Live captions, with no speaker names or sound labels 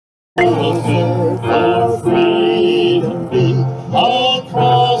for freedom be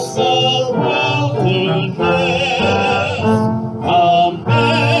across the wilderness.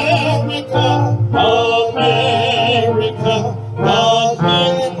 America, America, God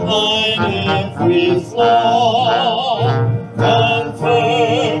will line every flaw.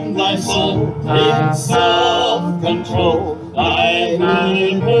 Confirm thy soul in self-control, thy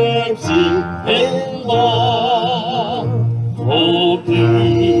liberty in law. Oh,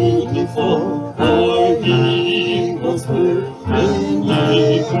 beautiful, for he was born in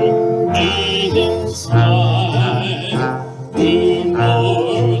liberating sky. The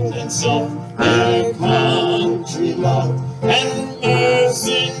North and South, their country love, and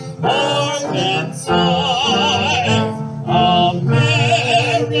mercy more than time.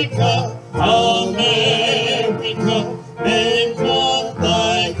 America, America, make up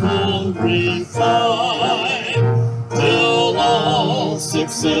thy gold refine, till all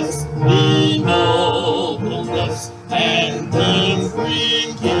success be nobleness, and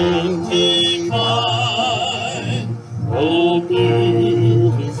every king divine. Oh,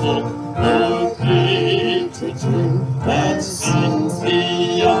 beautiful, oh, patriot's ring that sings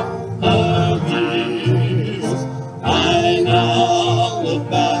beyond the years. Thine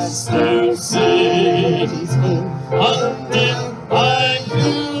alabaster cities been undimmed by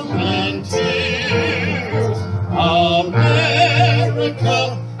human tears.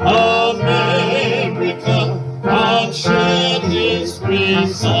 America, America, God shed his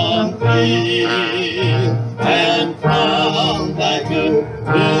grace on thee, and crown thy good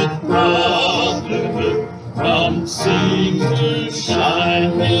with brotherhood from sea to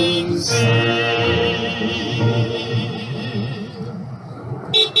shining sea.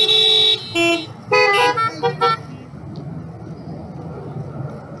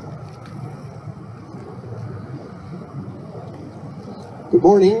 Good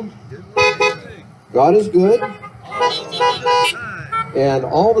morning. God is good. And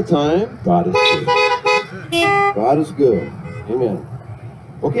all the time, God is good. God is good. Amen.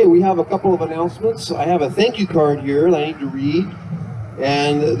 Okay, we have a couple of announcements. I have a thank you card here that I need to read.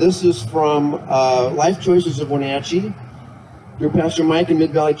 And this is from Life Choices of Wenatchee. Dear Pastor Mike and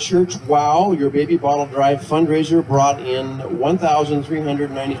Mid-Valley Church, wow, your Baby Bottle Drive fundraiser brought in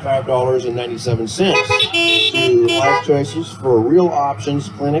 $1,395.97 to Life Choices for Real Options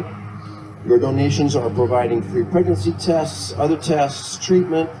Clinic. Your donations are providing free pregnancy tests, other tests,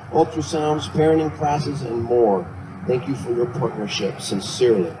 treatment, ultrasounds, parenting classes, and more. Thank you for your partnership,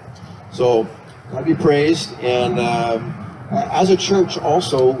 sincerely. So, God be praised. And as a church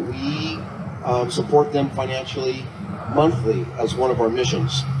also, we support them financially monthly as one of our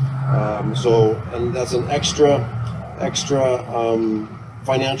missions. And that's an extra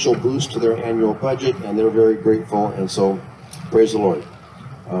financial boost to their annual budget, and they're very grateful, and so praise the Lord.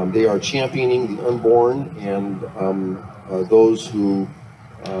 They are championing the unborn and those who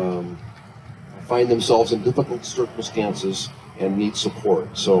find themselves in difficult circumstances and need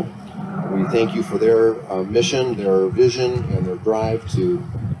support. So we thank you for their mission, their vision, and their drive to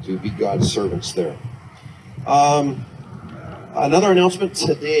be God's servants there. Another announcement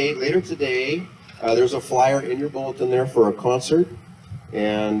today, later today, there's a flyer in your bulletin there for a concert,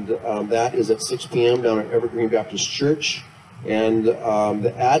 and that is at 6 p.m. down at Evergreen Baptist Church. And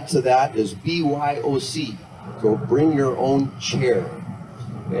the add to that is BYOC, so bring your own chair.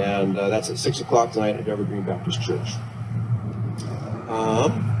 And that's at 6 o'clock tonight at Evergreen Baptist Church.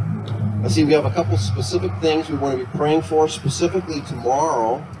 Let's see, we have a couple specific things we want to be praying for. Specifically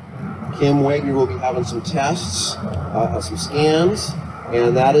tomorrow, Kim Wagner will be having some tests, some scans,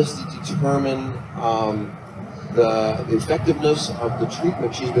 and that is to determine the effectiveness of the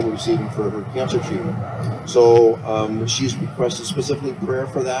treatment she's been receiving for her cancer treatment. So she's requested specifically prayer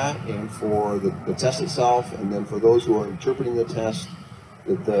for that and for the test itself, and then for those who are interpreting the test,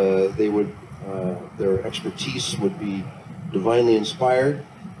 that they would their expertise would be divinely inspired,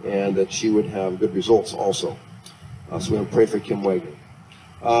 and that she would have good results also. So we're going to pray for Kim Wagner.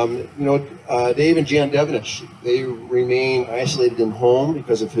 Dave and Jan Devenich, they remain isolated in home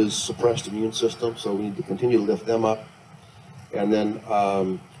because of his suppressed immune system, so we need to continue to lift them up. And then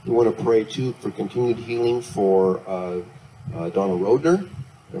we want to pray too for continued healing for Donna Rodner,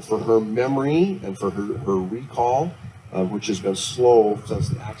 and for her memory and for her recall, which has been slow since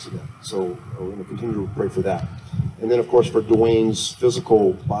the accident. So we're going to continue to pray for that. And then, of course, for Dwayne's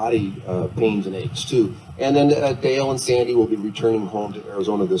physical body pains and aches too. And then Dale and Sandy will be returning home to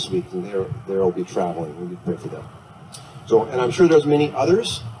Arizona this week, and they'll be traveling. We need to pray for them. So, and I'm sure there's many other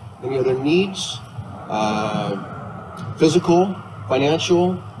needs, physical,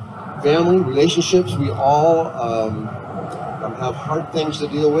 financial, family, relationships. We all have hard things to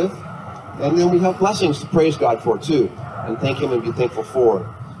deal with, And then we have blessings to praise God for too, and thank Him and be thankful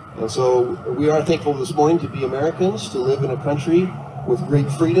for. And so we are thankful this morning to be Americans, to live in a country with great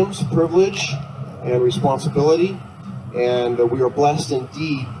freedoms, privilege, and responsibility. And we are blessed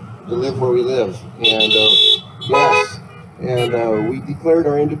indeed to live where we live. And yes, and we declared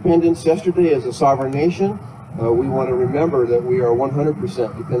our independence yesterday as a sovereign nation. We want to remember that we are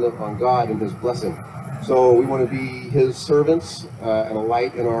 100% dependent on God and His blessing. So we want to be His servants and a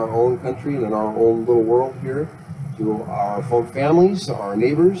light in our own country and in our own little world here, to our families, our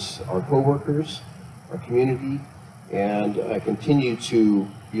neighbors, our co-workers, our community, and continue to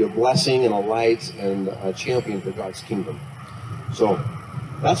be a blessing and a light and a champion for God's kingdom. So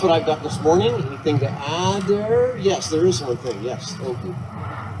that's what I've got this morning. Anything to add there? Yes, there is one thing. Yes, thank you.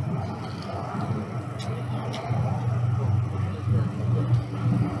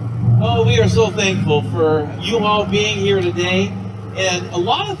 Oh, we are so thankful for you all being here today. And a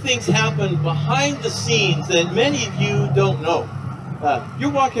lot of things happen behind the scenes that many of you don't know.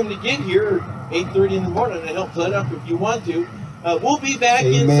 You're welcome to get here at 8:30 in the morning and help set up if you want to. We'll be back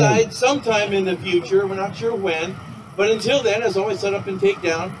inside sometime in the future. We're not sure when. But until then, as always, set up and take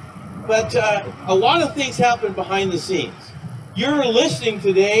down. But a lot of things happen behind the scenes. You're listening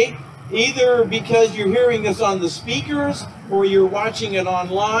today either because you're hearing this on the speakers, or you're watching it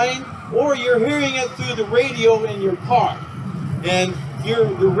online, or you're hearing it through the radio in your car. And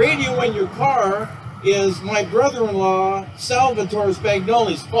the radio in your car is my brother-in-law, Salvatore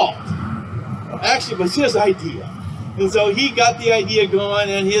Spagnoli's fault. Actually, it was his idea. And so he got the idea going,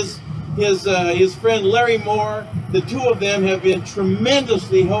 and his friend Larry Moore, the two of them have been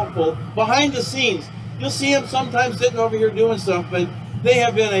tremendously helpful behind the scenes. You'll see them sometimes sitting over here doing stuff, but they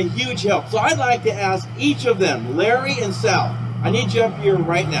have been a huge help. So I'd like to ask each of them, Larry and Sal, I need you up here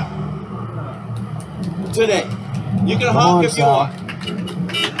right now. Today. You can honk if you want.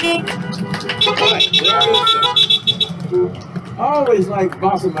 All right, Larry and Sal. I always like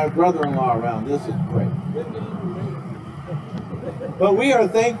bossing my brother-in-law around. This is great. But we are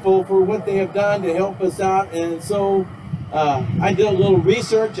thankful for what they have done to help us out. And so I did a little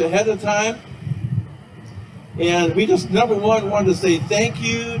research ahead of time. And we just, number one, wanted to say thank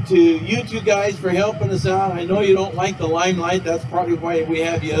you to you two guys for helping us out. I know you don't like the limelight. That's probably why we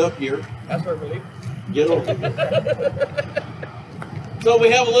have you up here. That's our relief. Get over it. So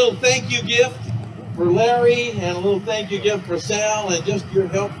we have a little thank you gift for Larry and a little thank you gift for Sal, and just your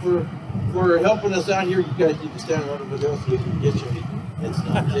help for helping us out here. You guys need to stand right over there so we can get you. It's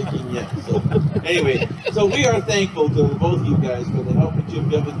not taking yet. So anyway, so we are thankful to both of you guys for the help that you've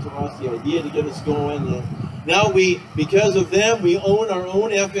given to us, the idea to get us going. And now because of them, we own our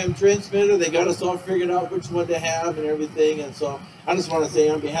own FM transmitter. They got us all figured out which one to have and everything. And so I just want to say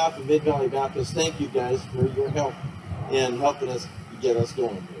on behalf of Mid-Valley Baptist, thank you guys for your help in helping us get us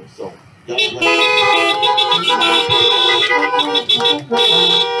going here. So God bless.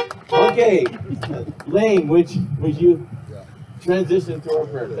 Okay, Lane, would you transition to our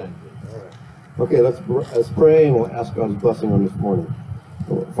prayer time? Okay, let's pray, and we'll ask God's blessing on this morning.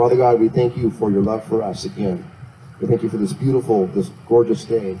 Father God, we thank you for your love for us again. We thank you for this beautiful, this gorgeous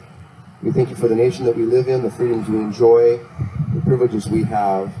day. We thank you for the nation that we live in, the freedoms we enjoy, the privileges we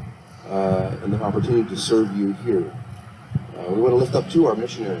have, and the opportunity to serve you here. We want to lift up to our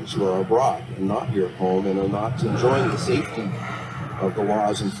missionaries who are abroad and not here at home and are not enjoying the safety of the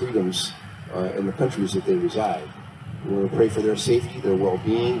laws and freedoms in the countries that they reside. We want to pray for their safety, their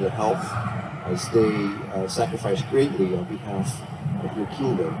well-being, their health, as they sacrifice greatly on behalf of your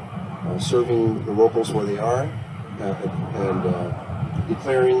kingdom, serving the locals where they are, and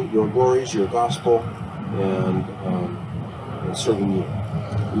declaring your glories, your gospel, and serving you.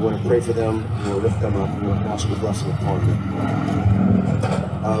 We want to pray for them, we want to lift them up, we want to ask your blessing upon them.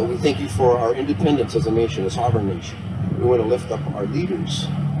 We thank you for our independence as a nation, a sovereign nation. We want to lift up our leaders.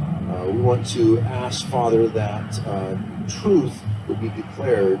 We want to ask, Father, that truth would be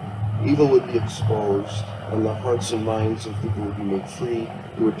declared, evil would be exposed, and the hearts and minds of people would be made free.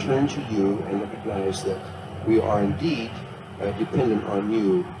 We would turn to you and recognize that we are indeed dependent on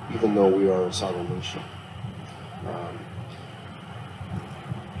you, even though we are a sovereign nation.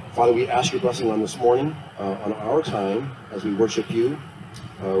 Father, we ask your blessing on this morning, on our time, as we worship you.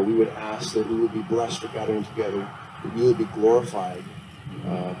 We would ask that we would be blessed for gathering together, that you would be glorified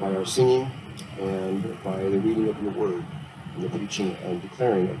by our singing and by the reading of your word, and the preaching and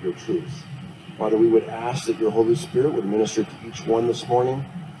declaring of your truth. Father, we would ask that your Holy Spirit would minister to each one this morning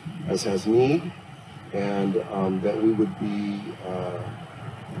as has need, and that we would be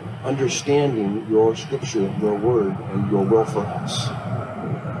understanding your scripture, your word, and your will for us.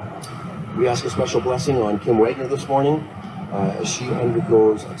 We ask a special blessing on Kim Wagner this morning as she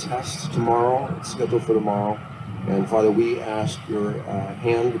undergoes a test tomorrow. It's scheduled for tomorrow. And Father, we ask your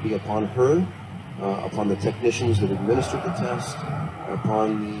hand to be upon her, upon the technicians that administered the test,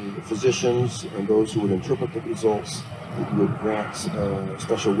 upon the physicians and those who would interpret the results, that you would grant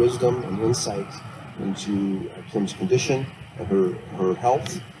special wisdom and insight into Kim's condition and her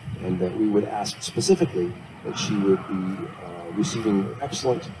health, and that we would ask specifically that she would be receiving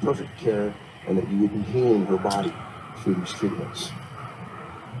excellent, perfect care, and that you would be healing her body through these treatments.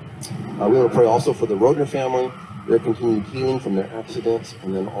 We want to pray also for the Rodner family, their continued healing from their accident,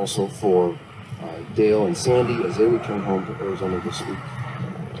 and then also for Dale and Sandy as they return home to Arizona this week.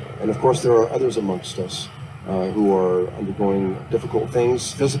 And of course, there are others amongst us who are undergoing difficult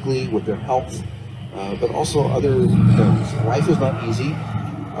things physically with their health, but also other things. Life is not easy,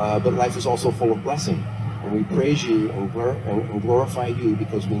 but life is also full of blessing. And we praise you and glorify you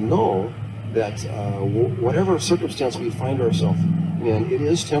because we know that whatever circumstance we find ourselves in, it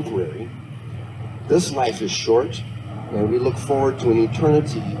is temporary. This life is short, and we look forward to an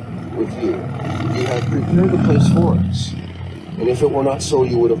eternity with you. You have prepared a place for us, and if it were not so,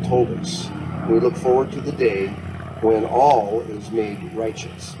 you would have told us. And we look forward to the day when all is made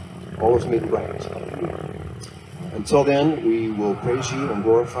righteous, all is made right. Until then, we will praise you and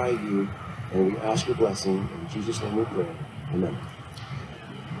glorify you, and we ask your blessing. In Jesus' name we pray. Amen.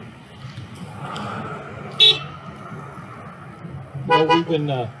 Well, we've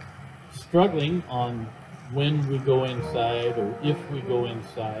been struggling on when we go inside or if we go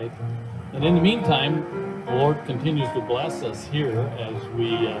inside. And in the meantime, the Lord continues to bless us here as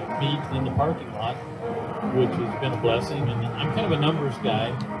we meet in the parking lot, which has been a blessing. And I'm kind of a numbers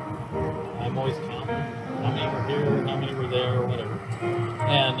guy. I'm always counting how many were here, how many were there, or whatever.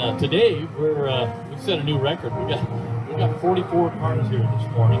 And today we set a new record. We got 44 cars here this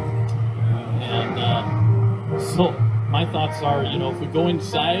morning, and so my thoughts are, you know, if we go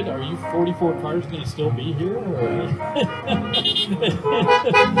inside, are you 44 cars going to still be here? Or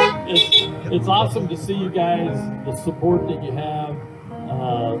it's awesome to see you guys, the support that you have,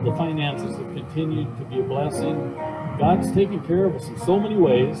 the finances have continued to be a blessing. God's taken care of us in so many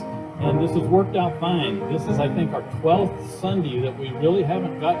ways, and this has worked out fine. This is, I think, our 12th Sunday that we really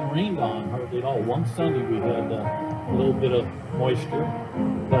haven't gotten rained on hardly at all. One Sunday we had a little bit of moisture,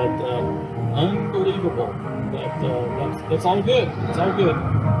 but unbelievable. But that's all good. It's all good.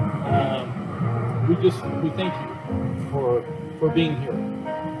 We thank you for being here.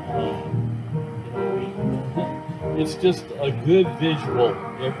 It's just a good visual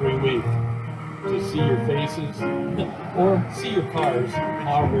every week to see your faces or see your cars,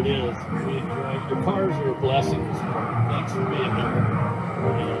 however it is. We enjoy your cars are a blessing this morning. Thanks for being here.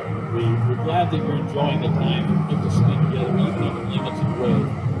 We're glad that you're enjoying the time and get to speak together, even in a limited way.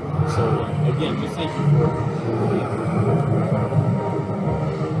 So again, just thank you for being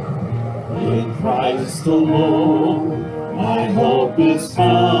here. In Christ alone, my hope is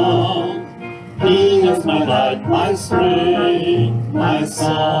found. He is my light, my strength, my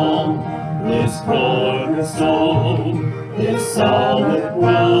song. His cornerstone is solid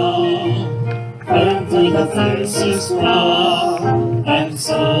ground. Firm through the fiercest storm and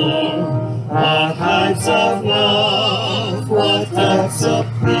storm. What heights of love, what depths of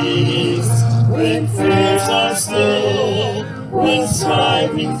peace. When fears are still, when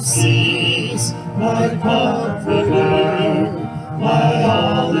striving cease. My comforter, my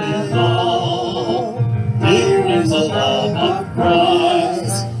all in all. Here is the love of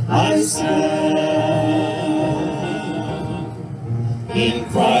Christ. I stand in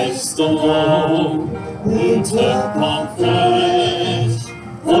Christ alone, who took on flesh,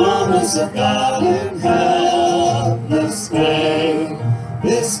 fullness of God in helpless babe.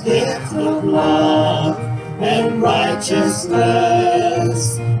 This gift of love and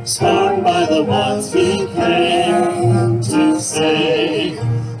righteousness, scorned by the ones he came to save,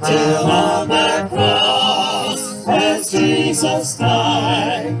 till on that cross, as Jesus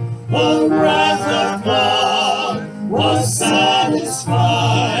died, the wrath of God was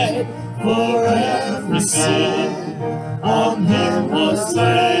satisfied. For every sin on him was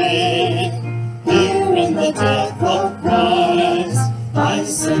laid. Here in the death of Christ I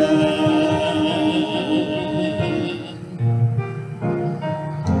stand.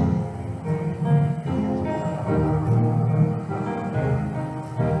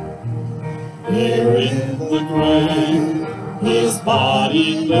 Here in the grave his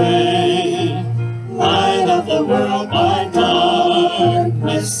body lay, light of the world by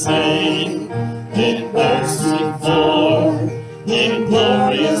darkness saved, in bursting forth in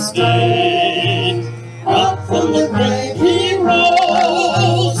glorious day. Up from the grave he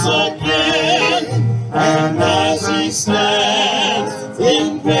rose again, and as he stands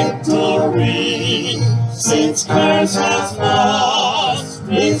victory, since curse has lost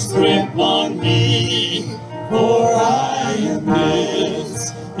its grip on me. For I am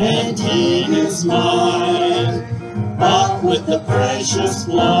His, and He is mine, bought with the precious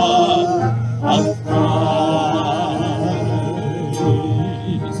blood of Christ.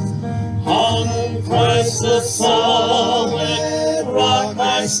 On Christ the solid rock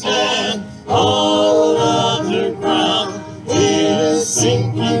I stand, all other ground is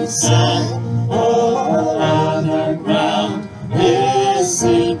sinking sand. All other ground is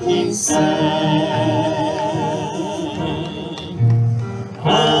sinking sand.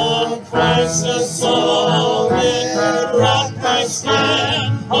 On Christ the solid rock I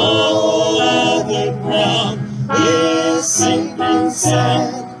stand, all other ground is sinking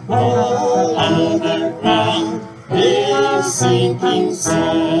sand. All other ground is sinking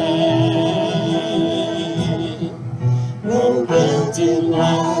sand. No guilt in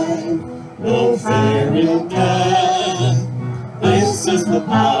life, no fear in death. This is the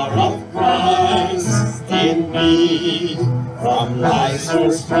power of Christ in me. From life's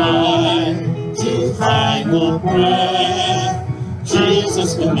first cry to final breath,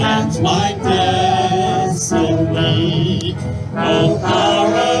 Jesus commands my destiny. No power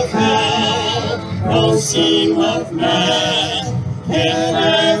of hell, no scheme of man can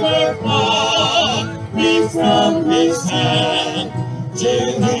ever pluck me from His hand,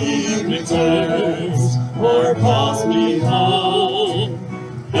 till He returns or calls me home.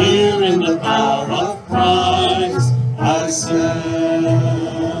 Here in the power of Christ I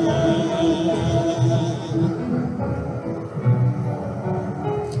stand.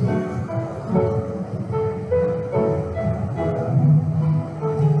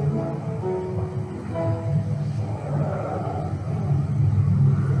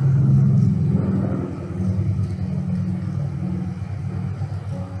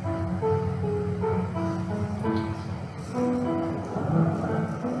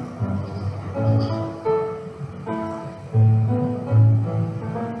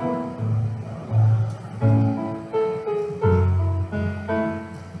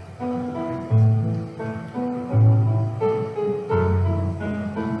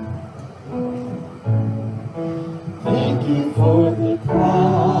 Thank you for the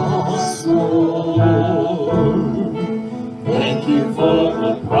cross, Lord. Thank you for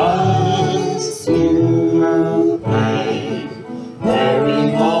the price you paid,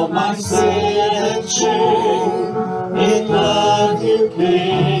 bearing all my sin and shame. In love you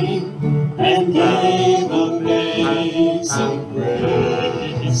came and gave amazing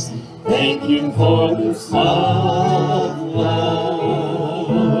grace. Thank you for this love, Lord.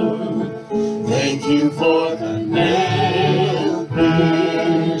 Thank you for the nail-pierced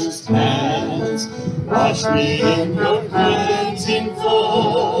hands. Wash me in your cleansing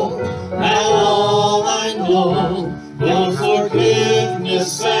flow. Now all I know, your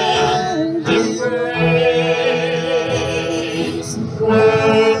forgiveness and embrace.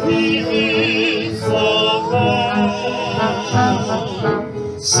 Worthy is the Lamb,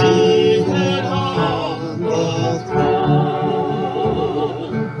 seated on the throne.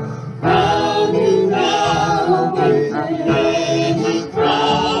 Crown you now with many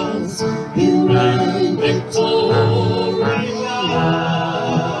crowns, you reign victorious.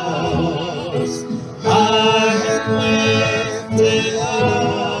 High and lifted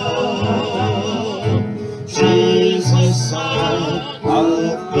up, Jesus, Son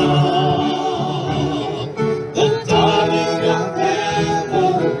of God, the darling of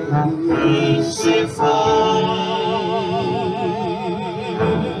heaven, crucified.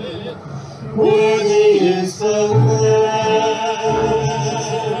 Worthy is the Lamb,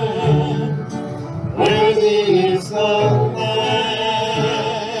 worthy is the Lamb.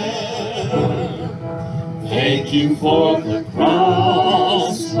 Thank you for the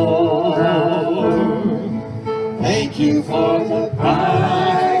cross, Lord. Thank you for the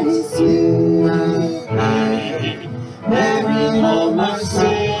price you paid, bearing all my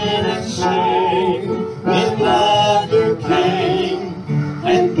sin and shame. In love you came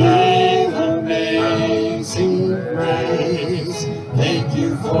and gave amazing grace. Thank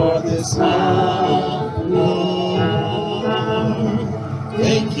you for this love, Lord.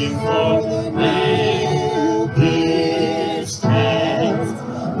 Thank you for the nail-pierced hands.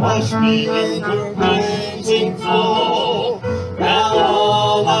 Wash me in your cleansing flow. Now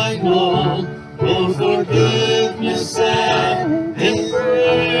all I know, your forgiveness and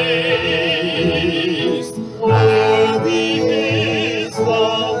embrace. Worthy is the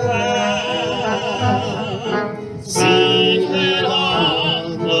Lamb, seated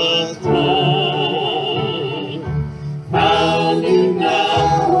on the throne. Found you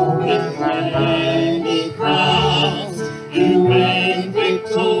now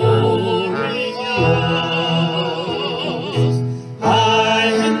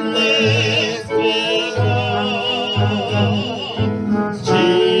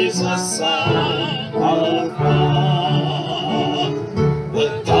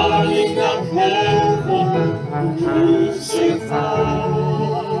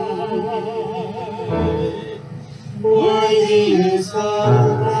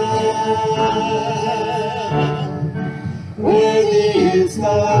Worthy is the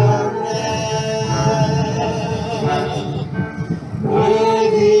Lamb.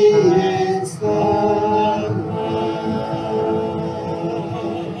 Worthy is the Lamb.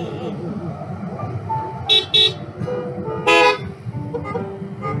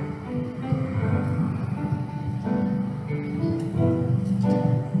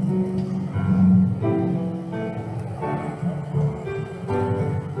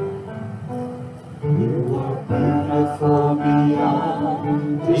 You are beautiful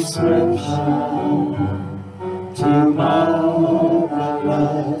beyond description, too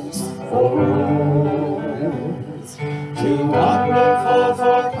marvelous for words, too wonderful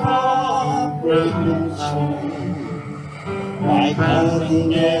for comprehension, like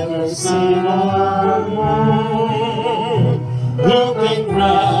nothing ever seen or heard. Who can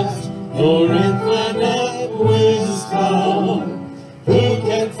grasp your infinite wisdom? Who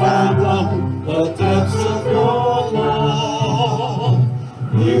can fathom the depths of your love?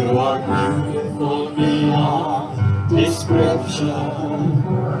 You are beautiful beyond description,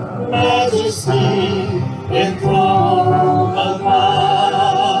 majesty enthroned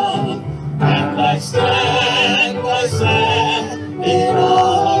above. And I stand in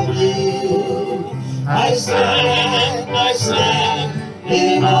awe of you. I stand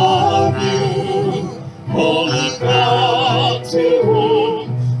in awe of you. Holy God, to whom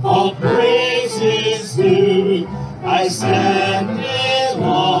all praise is due, I stand in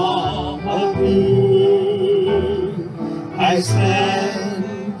awe of you. I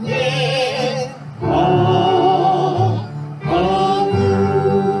stand in awe of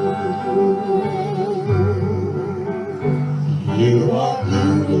you. You are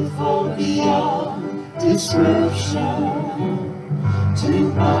beautiful beyond description,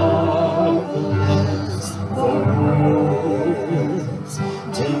 too marvelous for words,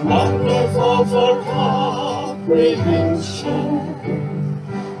 too wonderful for comprehension,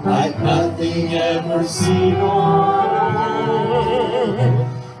 like nothing ever seen or heard.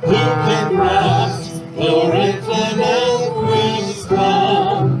 Who can grasp your infinite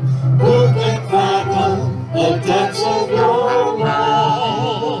wisdom? Who can fathom the depths of your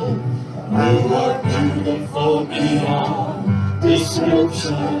love? You are beautiful beyond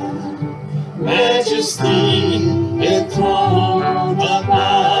description, majesty enthroned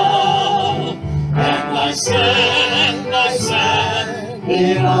above. And I stand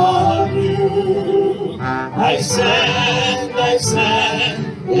in awe of you. I stand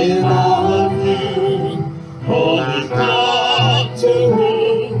in awe of you. Holy God, to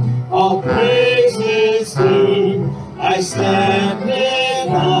whom all praise is due, I stand in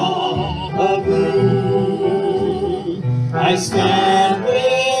awe of you. I stand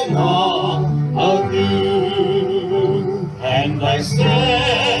in awe of you. And I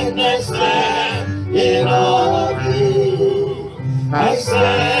stand in awe of you. I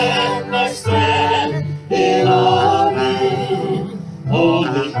stand in awe of you.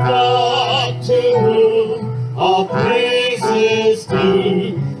 Holy God, to whom all praise is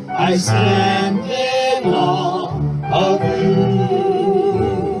due, I stand in awe of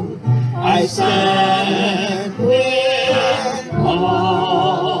you. I stand in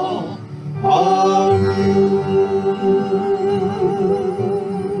awe of you.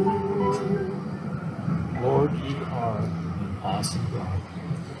 Lord, you are an awesome God.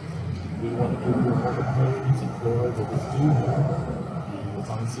 We want to give you all the praise and glory that is due you. And with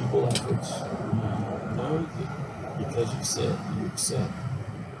unfeeble efforts, we know that because you said you accept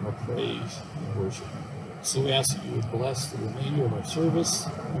our praise and worship. So we ask that you would bless the remainder of our service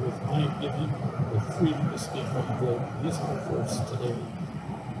with mind giving, with freedom to speak what you will. These are our words today.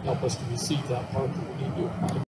 Help us to receive that part that we need to apply.